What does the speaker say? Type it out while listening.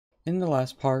In the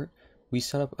last part, we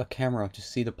set up a camera to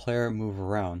see the player move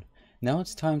around. Now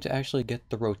it's time to actually get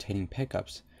the rotating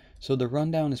pickups. So the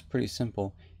rundown is pretty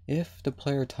simple. If the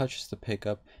player touches the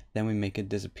pickup, then we make it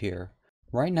disappear.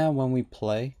 Right now when we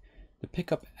play, the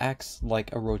pickup acts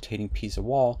like a rotating piece of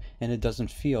wall and it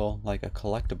doesn't feel like a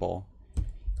collectible.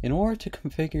 In order to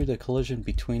configure the collision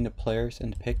between the players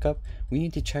and the pickup, we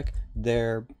need to check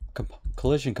their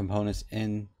collision components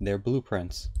in their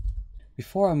blueprints.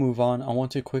 Before I move on, I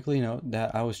want to quickly note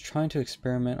that I was trying to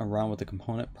experiment around with the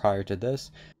component prior to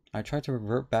this. I tried to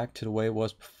revert back to the way it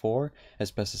was before as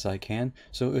best as I can,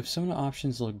 so if some of the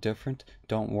options look different,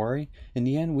 don't worry. In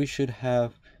the end, we should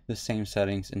have the same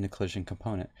settings in the collision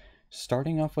component.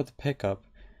 Starting off with the pickup,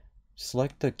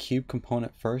 select the cube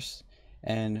component first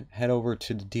and head over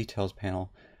to the details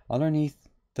panel. Underneath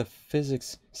the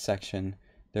physics section,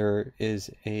 there is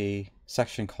a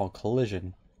section called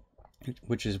collision,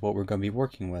 which is what we're going to be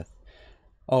working with.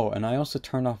 Oh, and I also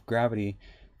turned off gravity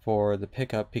for the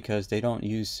pickup because they don't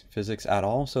use physics at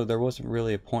all, so there wasn't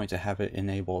really a point to have it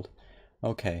enabled.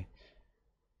 Okay,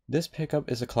 this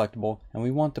pickup is a collectible and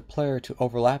we want the player to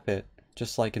overlap it,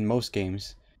 just like in most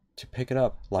games, to pick it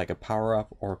up, like a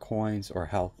power-up or coins or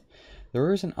health.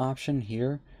 There is an option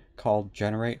here called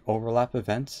generate overlap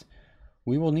events.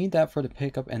 We will need that for the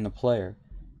pickup and the player.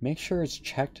 Make sure it's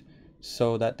checked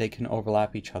so that they can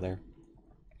overlap each other.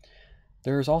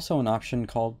 There is also an option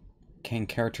called can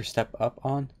character step up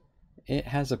on. It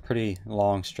has a pretty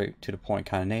long, straight to the point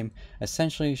kind of name.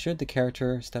 Essentially, should the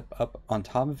character step up on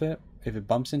top of it if it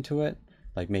bumps into it,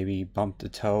 like maybe bump the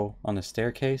toe on the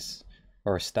staircase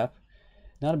or a step?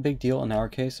 Not a big deal in our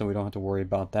case, so we don't have to worry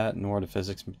about that, nor the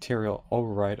physics material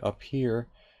override up here.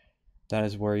 That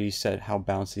is where you set how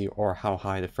bouncy or how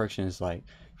high the friction is like.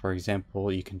 For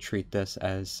example, you can treat this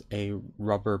as a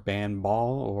rubber band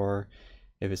ball, or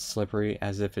if it's slippery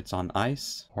as if it's on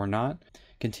ice or not.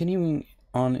 Continuing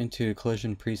on into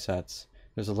collision presets,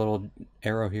 there's a little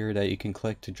arrow here that you can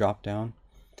click to drop down.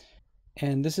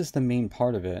 And this is the main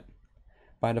part of it.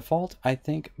 By default, I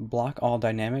think block all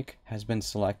dynamic has been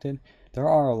selected. There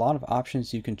are a lot of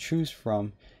options you can choose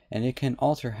from, and it can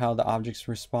alter how the objects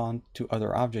respond to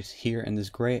other objects here in this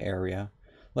gray area.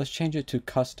 Let's change it to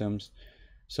customs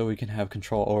so we can have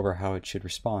control over how it should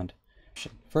respond.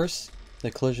 First,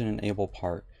 the collision enable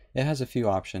part. It has a few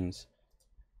options.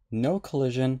 No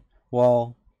collision,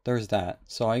 well, there's that.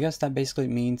 So I guess that basically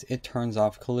means it turns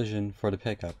off collision for the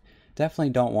pickup. Definitely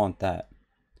don't want that.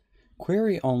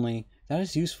 Query only, that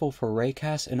is useful for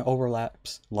raycasts and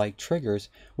overlaps like triggers,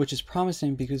 which is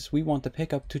promising because we want the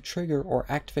pickup to trigger or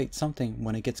activate something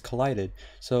when it gets collided.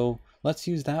 So let's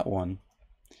use that one.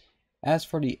 As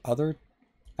for the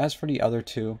other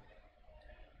two,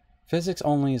 physics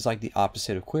only is like the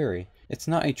opposite of query. It's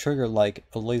not a trigger like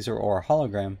a laser or a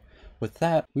hologram. With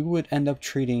that, we would end up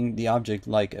treating the object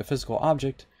like a physical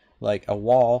object, like a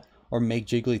wall, or make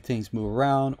jiggly things move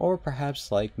around, or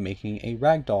perhaps like making a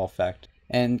ragdoll effect.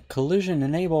 And collision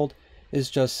enabled is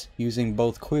just using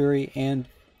both query and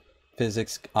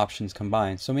physics options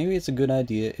combined. So maybe it's a good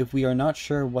idea, if we are not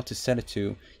sure what to set it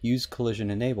to, use collision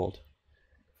enabled.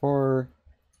 For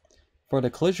the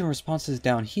collision responses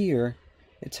down here,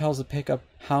 it tells the pickup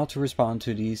how to respond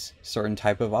to these certain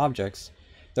type of objects.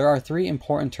 There are three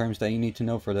important terms that you need to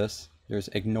know for this. There's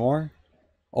ignore,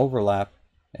 overlap,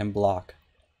 and block.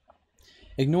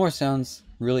 Ignore sounds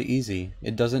really easy.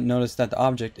 It doesn't notice that the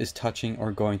object is touching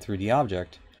or going through the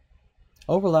object.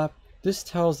 Overlap, this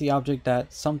tells the object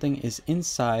that something is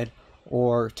inside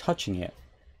or touching it.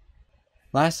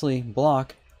 Lastly,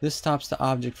 block, this stops the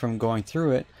object from going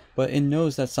through it, but it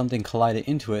knows that something collided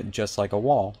into it, just like a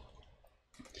wall.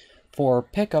 For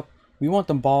pickup, we want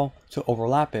the ball to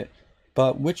overlap it,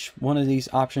 but which one of these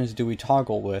options do we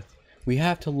toggle with? We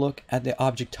have to look at the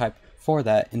object type for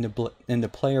that in the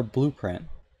player blueprint.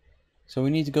 So we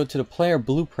need to go to the player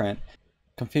blueprint,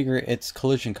 configure its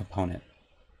collision component.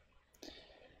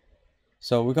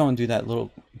 So we're going to do that a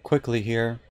little quickly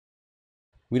here.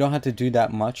 We don't have to do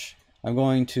that much. I'm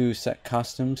going to set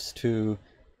customs to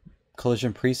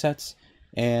collision presets,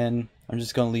 and I'm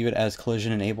just going to leave it as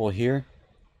collision enable here.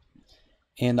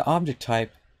 And the object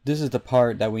type, this is the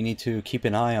part that we need to keep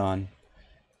an eye on.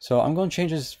 So I'm going to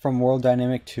change this from world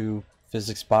dynamic to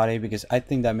physics body because I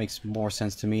think that makes more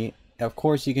sense to me. Of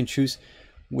course, you can choose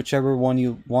whichever one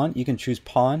you want. You can choose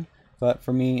pawn, but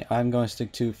for me, I'm going to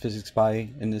stick to physics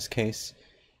body in this case.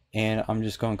 And I'm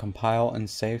just going to compile and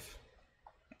save.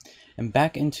 And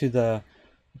back into the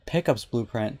pickups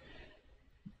blueprint,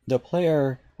 the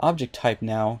player object type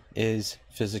now is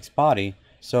physics body.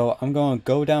 So I'm going to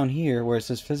go down here where it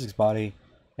says physics body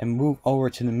and move over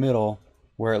to the middle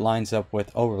where it lines up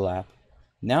with overlap.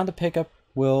 Now the pickup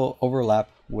will overlap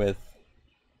with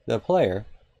the player.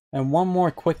 And one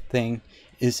more quick thing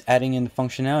is adding in the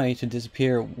functionality to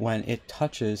disappear when it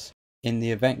touches in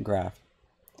the event graph.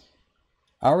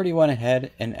 I already went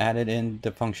ahead and added in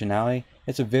the functionality.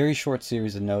 It's a very short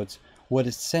series of notes. What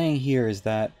it's saying here is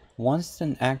that once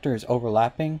an actor is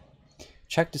overlapping,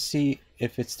 check to see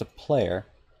if it's the player.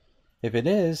 If it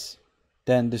is,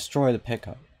 then destroy the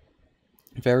pickup.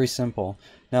 Very simple.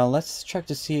 Now let's check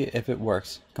to see if it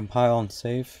works. Compile and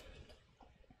save.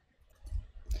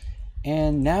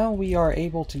 And now we are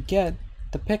able to get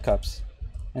the pickups.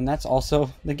 And that's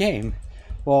also the game.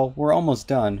 Well, we're almost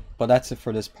done, but that's it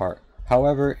for this part.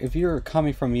 However, if you're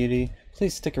coming from Unity,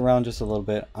 please stick around just a little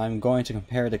bit. I'm going to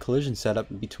compare the collision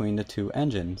setup between the two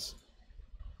engines.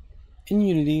 In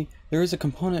Unity, there is a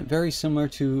component very similar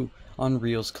to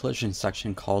Unreal's collision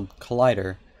section called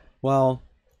Collider. Well,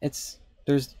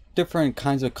 there's different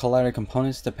kinds of collider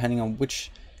components depending on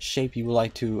which shape you would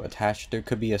like to attach. There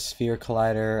could be a sphere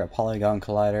collider, a polygon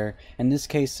collider. In this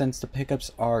case, since the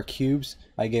pickups are cubes,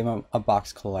 I gave them a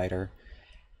box collider.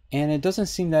 And it doesn't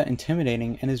seem that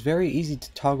intimidating, and it's very easy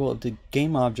to toggle if the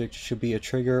game object should be a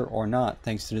trigger or not,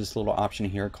 thanks to this little option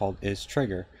here called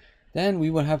isTrigger. Then we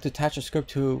would have to attach a script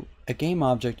to a game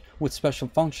object with special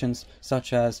functions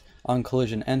such as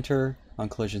onCollisionEnter,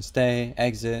 onCollisionStay,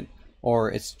 exit,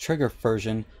 or its trigger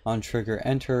version,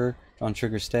 onTriggerEnter,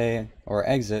 onTriggerStay, or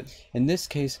exit. In this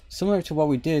case, similar to what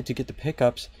we did to get the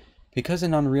pickups, because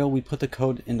in Unreal we put the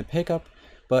code in the pickup,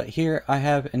 but here I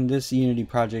have in this Unity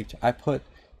project, I put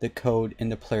the code in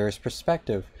the player's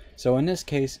perspective. So in this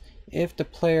case, if the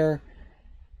player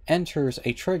enters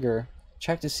a trigger,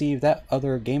 check to see if that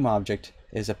other game object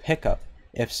is a pickup.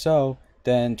 If so,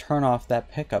 then turn off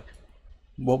that pickup.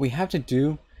 What we have to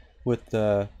do with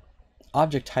the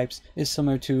object types is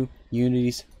similar to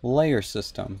Unity's layer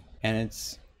system, and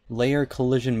it's layer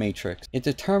collision matrix. It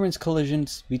determines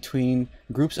collisions between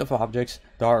groups of objects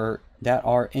that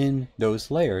are in those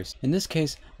layers. In this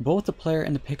case, both the player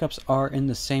and the pickups are in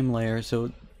the same layer,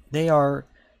 so they are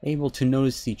able to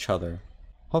notice each other.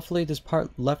 Hopefully this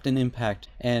part left an impact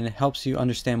and helps you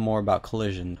understand more about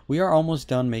collision. We are almost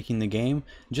done making the game,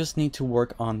 just need to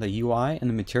work on the UI and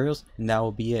the materials, and that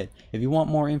will be it. If you want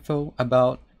more info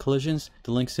about collisions,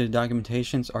 the links to the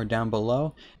documentations are down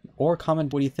below, or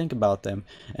comment what you think about them,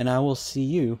 and I will see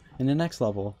you in the next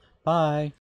level. Bye!